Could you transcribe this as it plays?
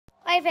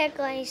Hi there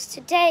guys,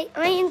 today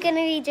I am going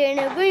to be doing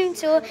a room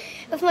tour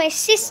of my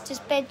sister's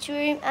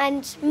bedroom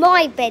and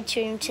my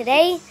bedroom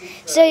today.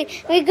 So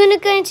we're going to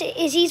go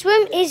into Izzy's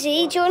room.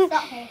 Izzy, do you want,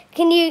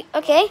 can you,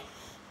 okay.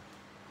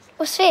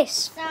 What's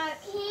this? So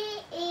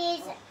here is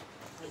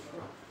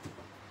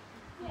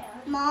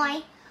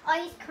my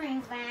ice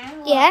cream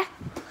van. Yeah.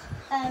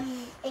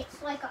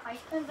 It's like an ice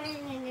cream van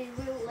and there's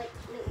little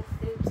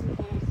foods in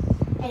here.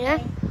 And Yeah.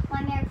 then my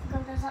American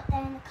Girl goes up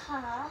there in the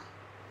car.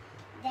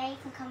 They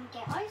can come and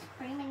get ice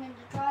cream, and then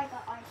the driver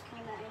ice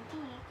cream out in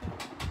here.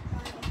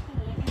 Drive in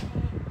here, and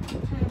then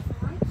turn the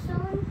lights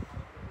on.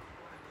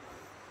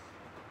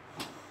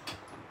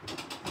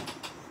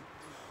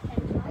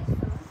 Turn the lights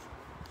on.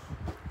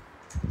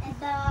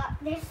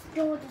 And this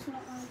door does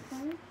not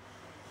open.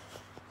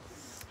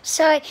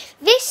 So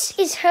this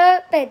is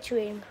her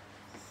bedroom.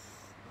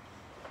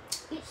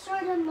 It's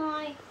sort of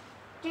my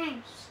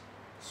James.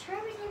 So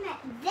everything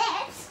like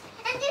this,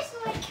 and this is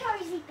my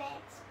cozy bed.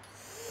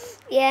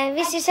 Yeah,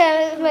 this is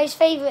her most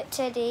favourite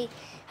teddy,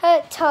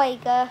 her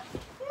tiger.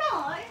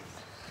 No, and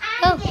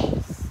Oh.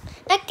 this.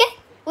 Okay,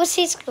 what's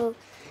his called?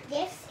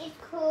 This is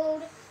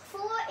called,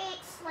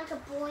 it's like a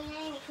boy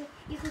name,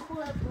 you can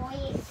call it a boy,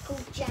 it's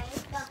called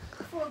James, but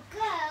for a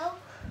girl,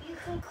 you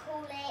can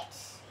call it,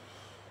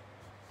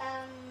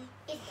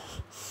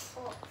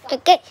 Isabel.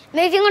 Okay,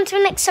 moving on to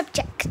the next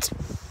subject.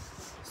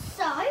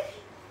 So,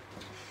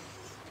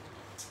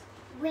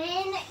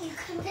 when you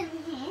come down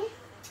here,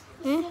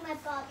 you see my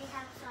Barbie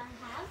house I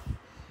have,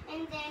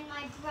 and then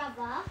my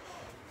brother,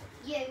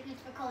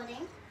 who's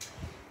recording,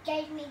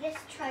 gave me this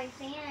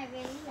trophy and I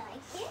really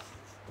like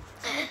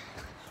it.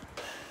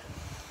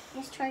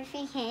 This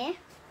trophy here,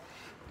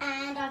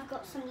 and I've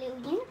got some little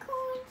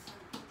unicorns.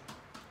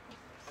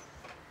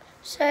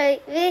 So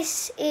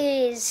this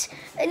is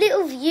a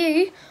little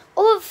view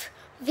of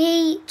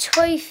the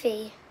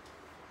trophy.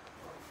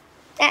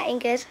 That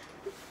ain't good.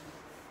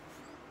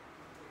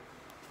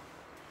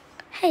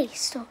 Hey,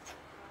 stop.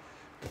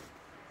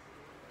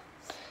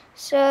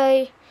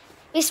 So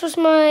this was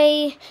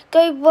my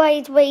Go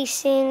Wide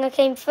racing. I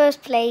came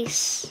first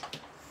place.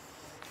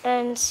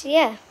 And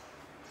yeah.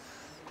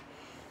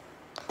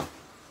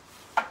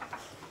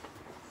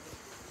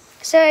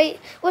 So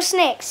what's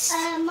next?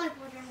 My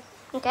brother.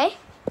 Okay.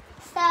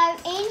 So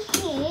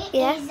in here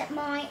is Yeah.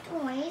 my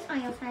toys.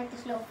 I also have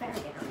this little fairy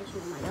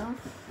decoration on my door.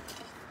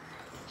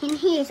 In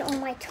here is all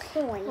my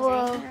toys Whoa.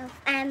 I have.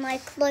 And my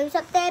clothes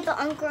up there, but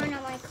I'm growing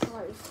out my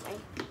clothes today.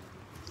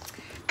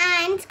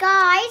 And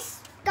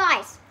guys,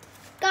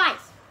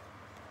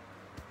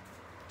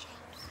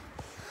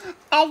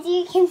 as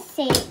you can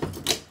see,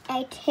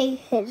 a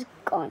tooth is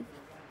gone.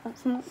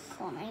 It's not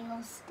gone, I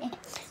lost it.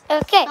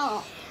 Okay.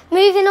 Oh.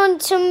 Moving on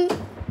to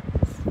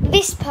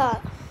this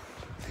part.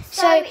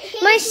 So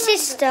here's my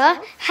sister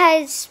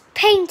has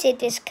painted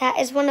this cat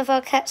as one of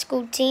our cats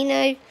called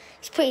Tino.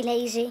 It's pretty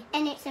lazy.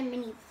 And it's a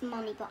mini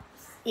mummy box.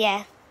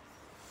 Yeah.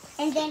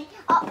 And then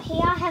up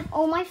here I have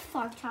all my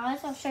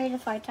photos. I'll show you the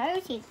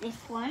photos. Here's this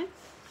one.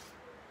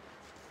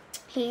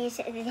 Here's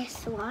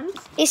this one.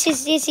 This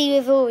is Izzy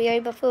with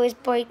Oreo before his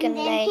broken And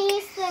then leg.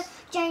 here's the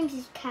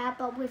James's cat,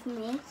 but with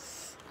me.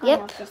 I Yep.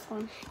 love this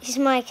one. This is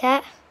my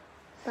cat.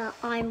 But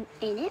I'm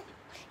in it.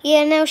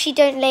 Yeah, now she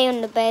don't lay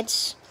on the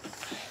beds.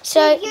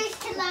 So She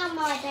used to lay on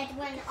my bed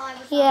when I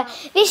was yeah,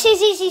 this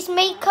is Izzy's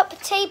makeup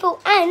table,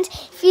 and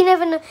if you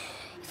never know,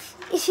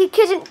 if you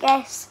couldn't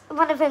guess,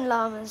 one of them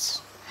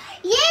llamas.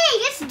 Yay,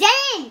 let's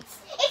dance!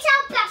 It's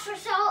our bachelor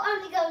show.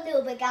 Only go a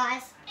little bit,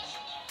 guys.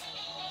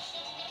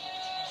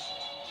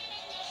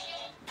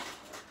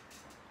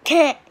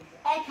 Okay.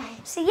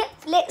 So yep,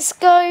 let's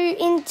go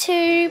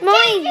into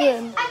my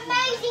room.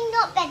 Amazing,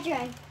 not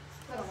bedroom.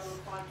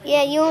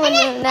 Yeah, you're And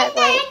in that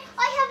way.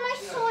 I have my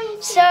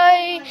sewing.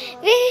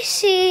 So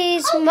this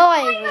is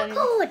my room.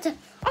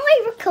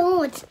 I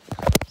record.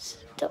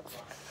 Stop.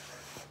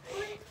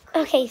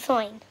 Okay,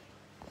 fine.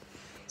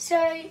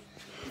 So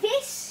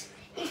this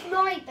is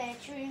my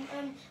bedroom.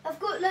 I've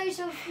got loads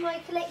of my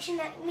collection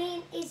that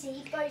me and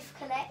Izzy both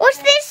collect. What's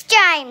this,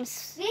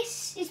 James?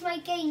 This is my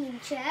gaming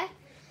chair.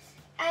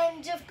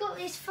 And I've got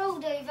this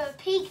fold-over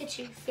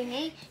Pikachu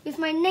thingy with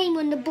my name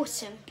on the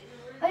bottom.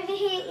 Over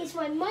here is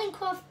my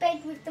Minecraft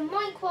bed with the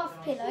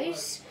Minecraft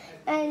pillows.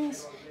 And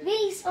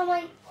these are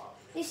my...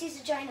 This is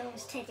a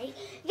ginormous teddy.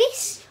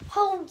 This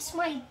holds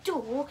my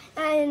door.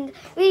 And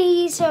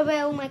these are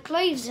where all my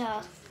clothes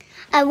are.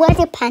 Where's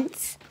your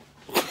pants?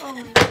 Oh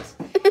my God.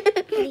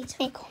 I need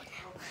to record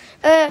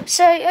now.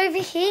 So over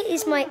here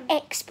is my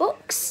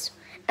Xbox.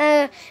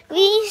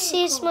 This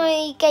is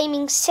my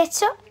gaming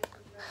setup.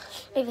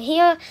 Over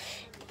here,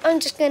 I'm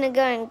just going to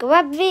go and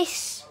grab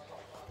this.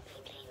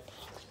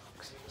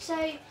 So,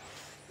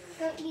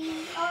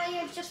 I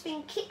have just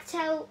been kicked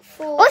out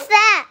for... What's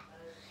that?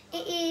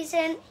 It is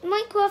a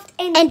Minecraft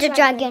Ender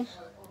Dragon.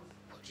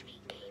 Watch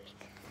me gaming.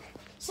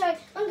 So,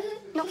 I'm going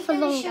Not for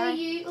long, show though.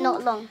 you...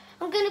 Not long.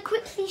 I'm going to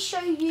quickly show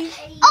you...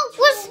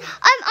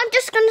 I'm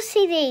just going to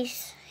see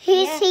these.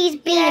 Here's his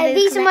Beanie Boo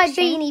these are my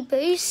collection. Beanie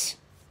Boos.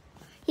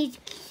 He's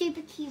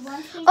super cute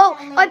one. Please Oh,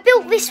 tell me I it's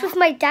built in this there. with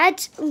my dad.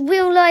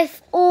 Real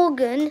life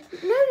organ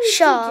No, you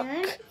shark.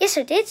 didn't. Yes,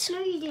 I did. No,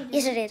 you didn't.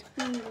 Yes, I did.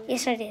 No, you didn't.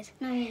 Yes, I did.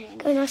 No, you didn't.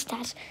 Go nice,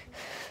 Dad.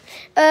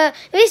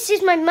 This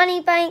is my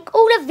money bank.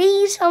 All of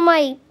these are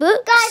my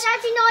books. Guys,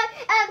 as you know,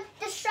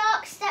 the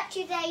shark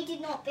statue, they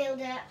did not build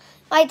it.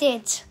 I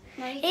did.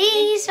 No, you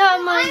These didn't.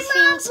 are my I'm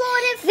things. on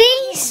board for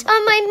These you.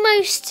 are my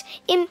most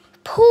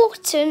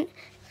important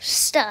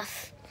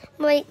stuff.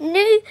 My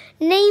new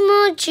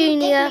Neymar Jr.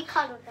 If we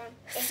cuddled them,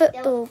 if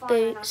football they were fine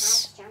on our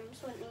boots. house jams,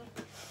 wouldn't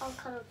you? I'll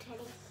cuddle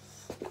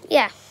Teddy.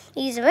 Yeah,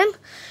 these are them.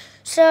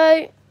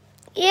 So,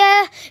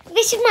 yeah,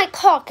 this is my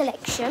car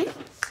collection.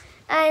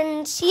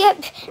 And, yep,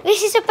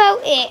 this is about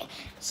it.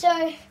 So,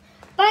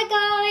 bye,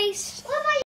 guys. What about